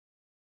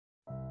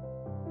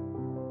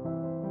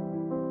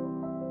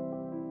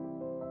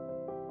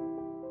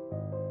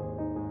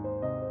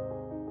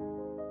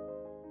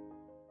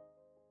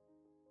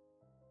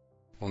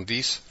On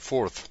this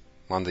fourth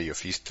Monday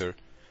of Easter,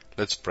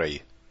 let's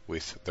pray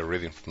with the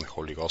reading from the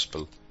Holy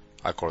Gospel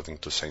according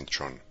to St.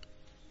 John.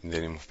 In the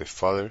name of the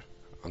Father,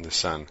 and the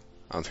Son,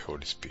 and the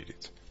Holy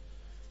Spirit.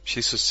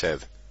 Jesus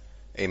said,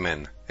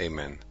 Amen,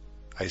 amen,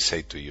 I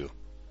say to you,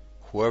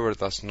 whoever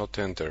does not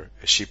enter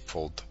a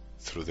sheepfold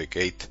through the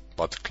gate,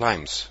 but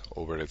climbs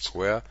over its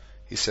way,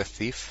 is a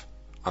thief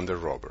and a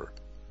robber.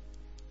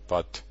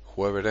 But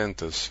whoever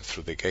enters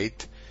through the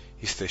gate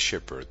is the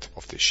shepherd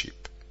of the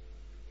sheep.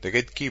 The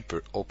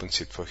gatekeeper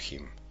opens it for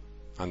him,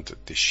 and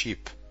the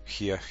sheep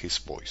hear his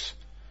voice,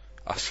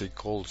 as he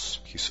calls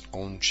his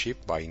own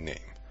sheep by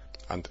name,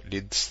 and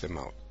leads them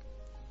out.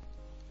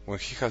 When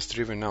he has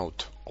driven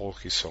out all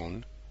his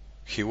own,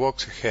 he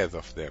walks ahead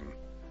of them,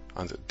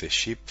 and the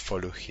sheep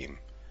follow him,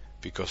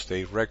 because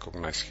they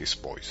recognize his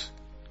voice.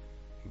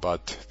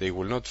 But they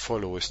will not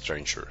follow a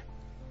stranger.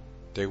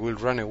 They will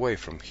run away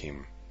from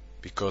him,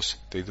 because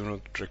they do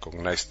not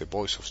recognize the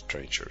voice of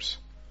strangers.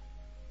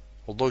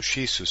 Although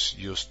Jesus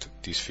used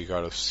this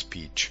figure of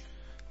speech,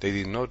 they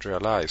did not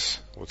realize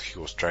what he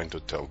was trying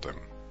to tell them.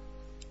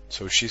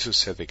 So Jesus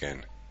said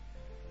again,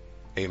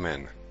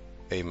 Amen,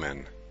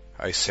 amen,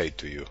 I say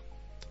to you,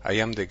 I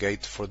am the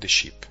gate for the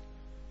sheep.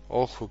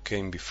 All who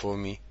came before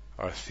me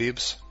are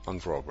thieves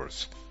and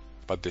robbers,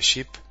 but the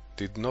sheep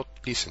did not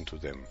listen to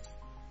them.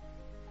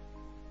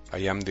 I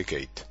am the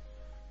gate.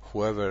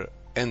 Whoever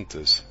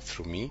enters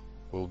through me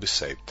will be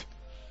saved,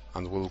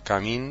 and will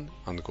come in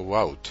and go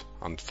out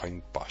and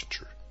find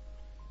pasture.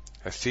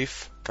 A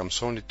thief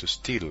comes only to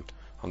steal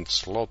and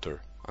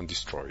slaughter and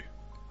destroy.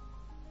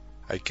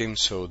 I came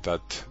so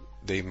that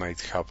they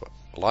might have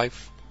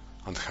life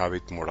and have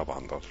it more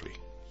abundantly.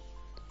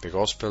 The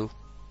Gospel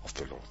of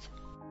the Lord.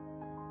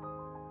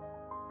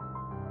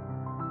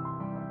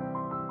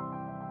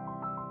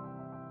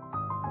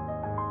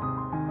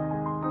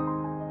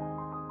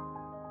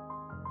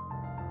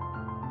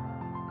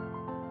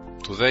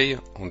 Today,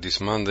 on this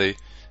Monday,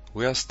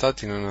 we are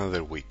starting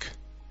another week,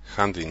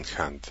 hand in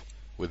hand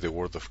with the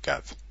Word of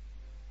God.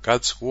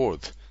 God's Word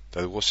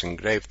that was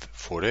engraved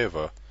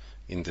forever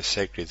in the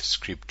sacred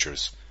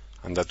scriptures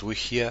and that we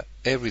hear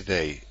every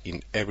day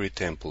in every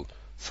temple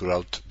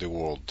throughout the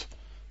world,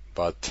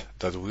 but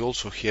that we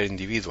also hear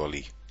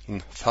individually in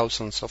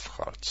thousands of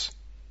hearts.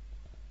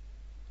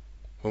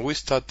 When we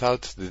start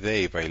out the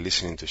day by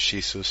listening to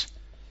Jesus,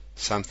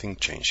 something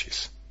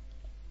changes.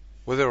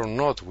 Whether or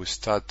not we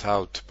start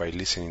out by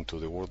listening to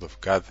the Word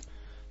of God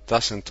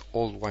doesn't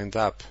all wind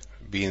up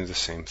being the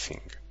same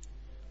thing.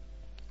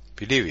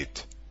 Believe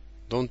it,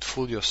 don't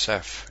fool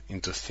yourself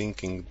into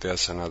thinking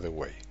there's another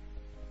way.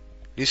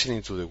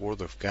 Listening to the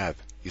Word of God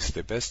is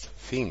the best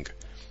thing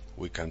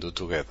we can do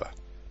together,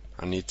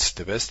 and it's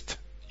the best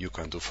you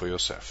can do for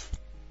yourself.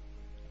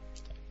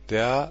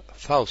 There are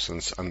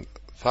thousands and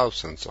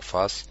thousands of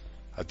us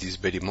at this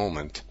very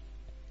moment.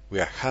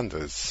 We are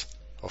hundreds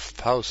of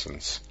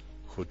thousands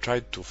who try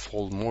to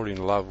fall more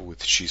in love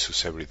with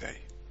Jesus every day.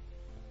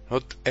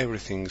 Not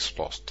everything is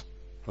lost.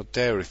 Not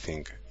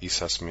everything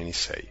is as many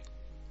say.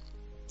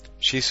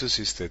 Jesus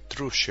is the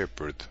true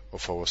shepherd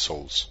of our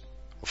souls,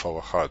 of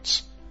our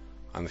hearts,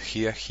 and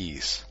here he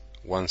is,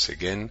 once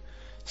again,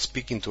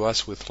 speaking to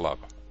us with love,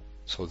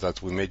 so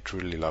that we may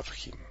truly love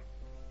him.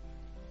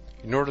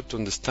 In order to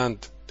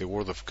understand the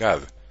Word of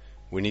God,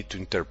 we need to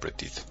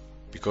interpret it,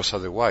 because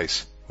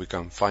otherwise we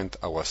can find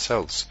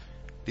ourselves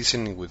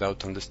listening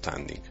without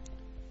understanding.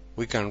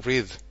 We can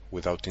read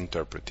without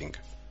interpreting,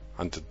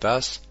 and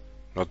thus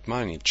not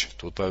manage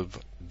to delve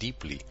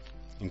deeply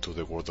into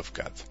the Word of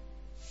God.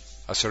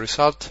 As a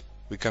result,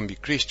 we can be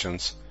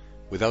Christians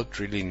without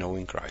really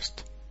knowing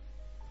Christ.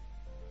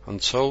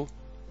 And so,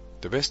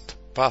 the best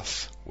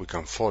path we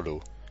can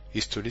follow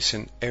is to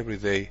listen every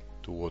day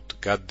to what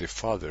God the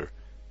Father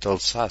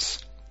tells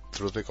us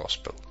through the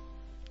Gospel,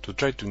 to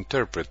try to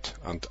interpret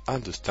and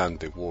understand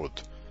the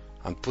Word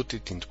and put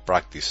it into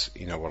practice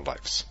in our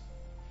lives.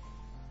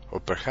 Or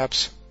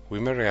perhaps we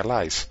may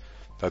realize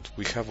that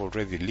we have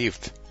already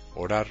lived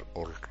or are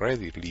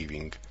already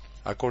living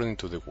according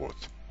to the Word.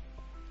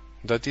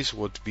 That is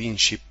what being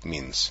sheep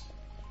means.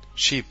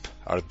 Sheep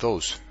are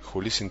those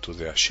who listen to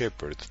their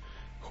shepherd,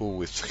 who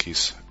with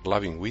his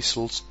loving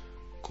whistles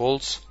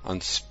calls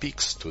and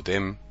speaks to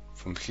them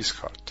from his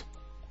heart.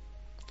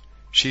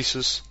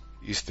 Jesus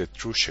is the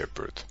true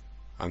shepherd,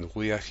 and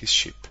we are his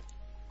sheep.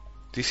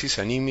 This is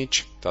an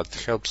image that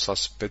helps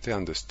us better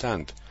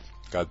understand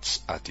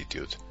God's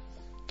attitude,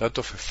 that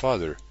of a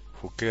father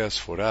who cares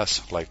for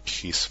us like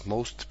his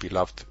most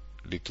beloved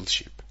little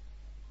sheep.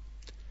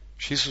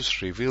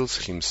 Jesus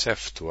reveals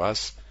himself to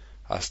us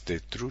as the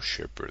true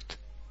shepherd.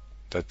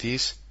 That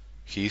is,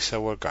 he is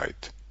our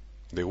guide,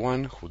 the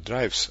one who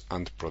drives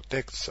and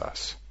protects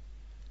us.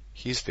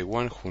 He is the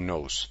one who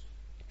knows,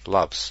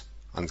 loves,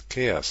 and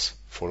cares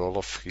for all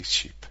of his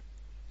sheep,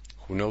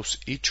 who knows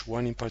each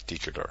one in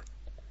particular,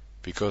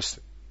 because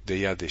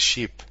they are the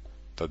sheep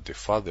that the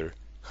Father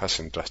has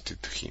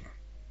entrusted to him.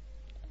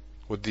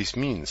 What this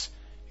means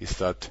is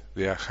that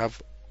there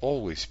have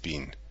always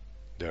been,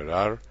 there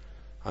are,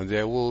 and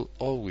there will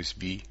always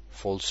be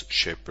false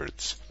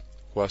shepherds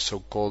who are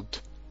so-called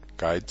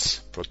guides,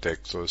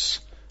 protectors,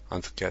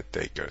 and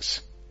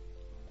caretakers.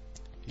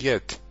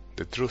 Yet,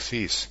 the truth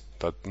is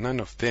that none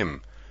of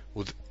them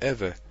would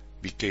ever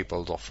be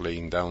capable of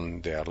laying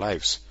down their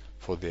lives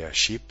for their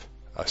sheep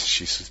as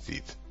Jesus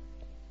did.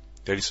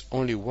 There is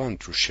only one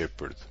true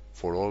shepherd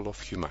for all of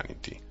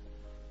humanity.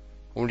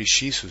 Only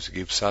Jesus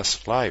gives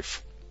us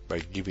life by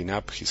giving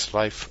up his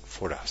life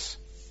for us.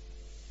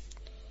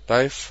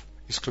 Life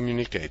is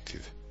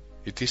communicated.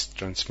 It is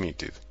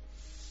transmitted.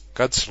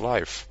 God's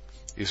life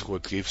is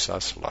what gives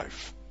us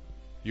life.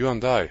 You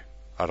and I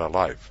are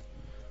alive.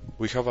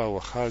 We have our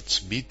hearts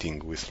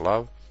beating with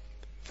love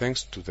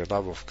thanks to the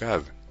love of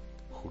God,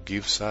 who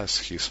gives us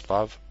his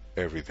love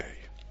every day.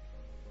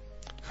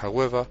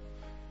 However,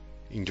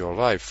 in your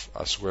life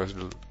as well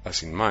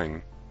as in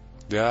mine,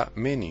 there are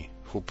many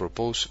who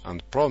propose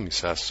and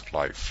promise us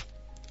life,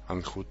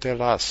 and who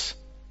tell us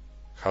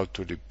how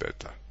to live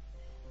better.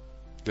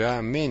 There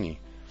are many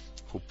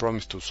who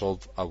promise to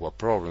solve our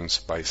problems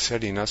by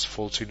selling us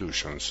false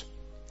illusions,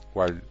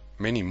 while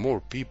many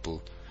more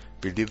people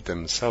believe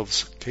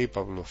themselves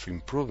capable of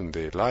improving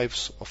the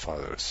lives of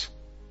others.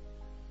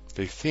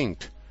 They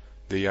think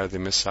they are the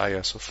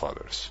messiahs of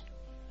others.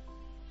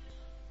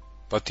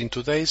 But in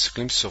today's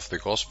glimpse of the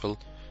gospel,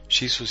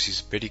 Jesus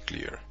is very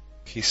clear.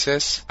 He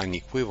says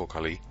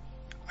unequivocally,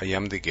 "I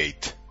am the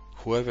gate.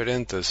 Whoever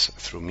enters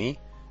through me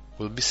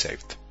will be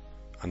saved,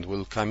 and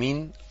will come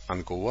in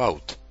and go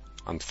out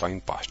and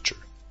find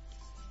pasture."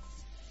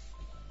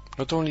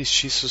 Not only is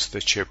Jesus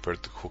the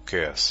shepherd who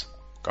cares,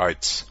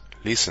 guides,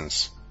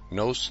 listens,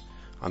 knows,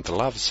 and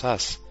loves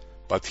us,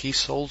 but he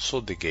is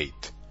also the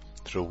gate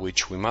through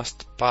which we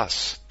must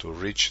pass to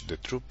reach the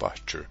true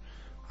pasture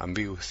and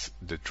be with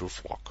the true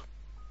flock.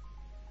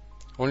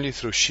 Only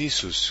through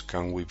Jesus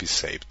can we be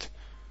saved.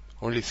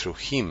 Only through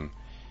him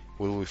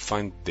will we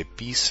find the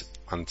peace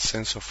and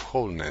sense of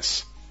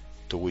wholeness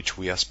to which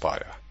we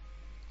aspire.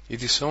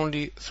 It is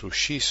only through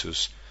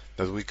Jesus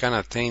that we can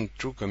attain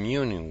true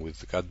communion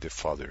with God the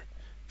Father,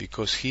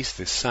 because he is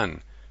the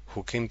Son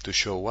who came to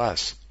show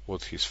us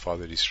what his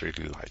Father is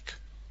really like.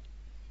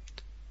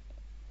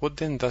 What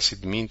then does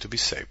it mean to be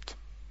saved?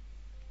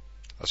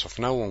 As of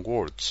now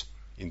onwards,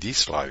 in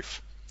this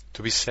life,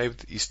 to be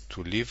saved is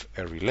to live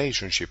a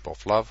relationship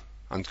of love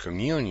and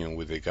communion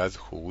with the God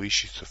who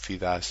wishes to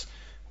feed us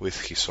with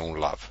his own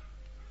love.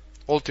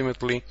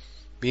 Ultimately,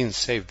 being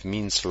saved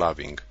means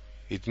loving.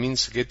 It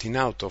means getting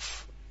out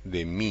of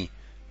the me,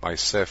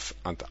 myself,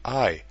 and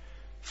I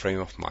frame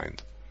of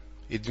mind.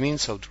 It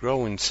means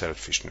outgrowing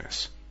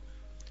selfishness.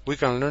 We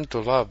can learn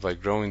to love by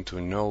growing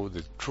to know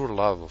the true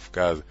love of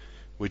God,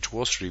 which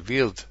was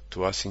revealed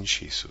to us in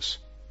Jesus,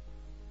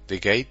 the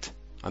gate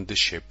and the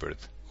shepherd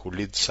who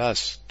leads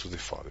us to the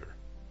Father.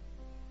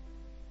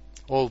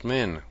 All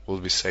men will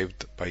be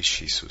saved by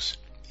Jesus,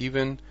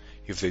 even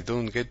if they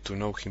don't get to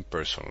know him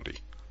personally,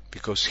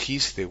 because he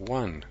is the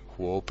one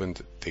who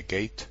opened the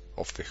gate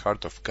of the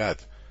heart of God,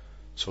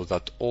 so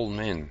that all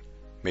men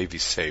may be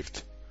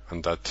saved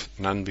and that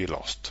none be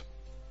lost.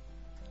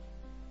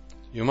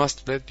 You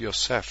must let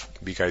yourself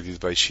be guided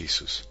by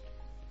Jesus.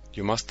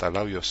 You must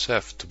allow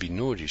yourself to be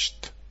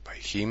nourished by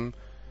him,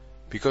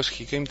 because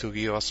he came to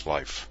give us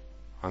life,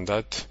 and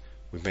that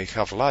we may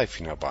have life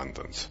in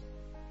abundance.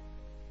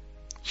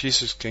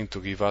 Jesus came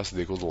to give us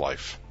the good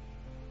life,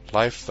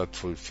 life that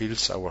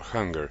fulfills our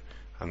hunger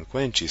and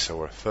quenches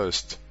our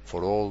thirst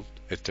for all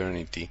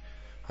eternity,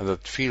 and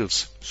that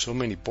fills so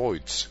many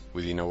voids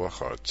within our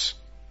hearts.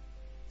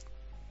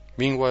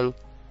 Meanwhile,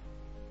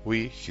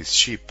 we, his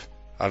sheep,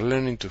 are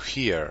learning to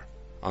hear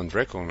and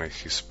recognize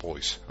his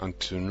voice, and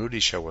to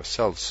nourish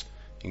ourselves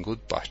in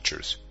good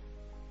pastures,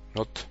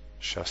 not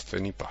just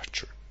any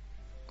pasture.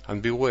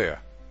 And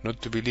beware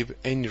not to believe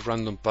any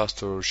random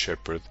pastor or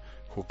shepherd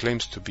who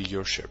claims to be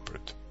your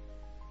shepherd.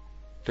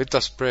 Let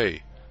us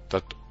pray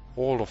that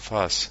all of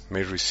us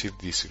may receive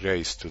this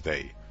grace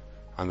today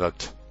and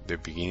at the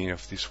beginning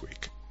of this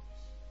week.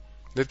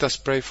 Let us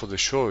pray for the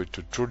joy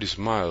to truly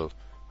smile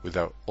with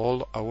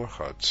all our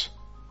hearts.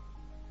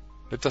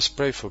 Let us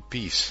pray for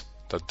peace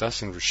that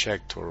doesn't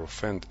reject or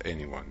offend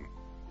anyone,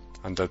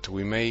 and that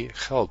we may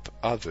help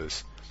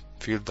others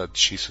feel that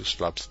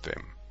Jesus loves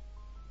them.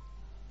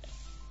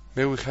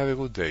 May we have a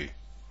good day,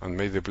 and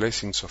may the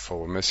blessings of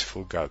our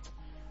merciful God,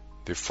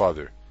 the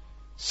Father,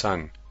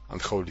 Son,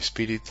 and Holy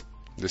Spirit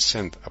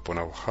descend upon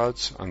our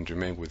hearts and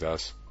remain with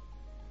us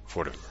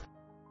forever.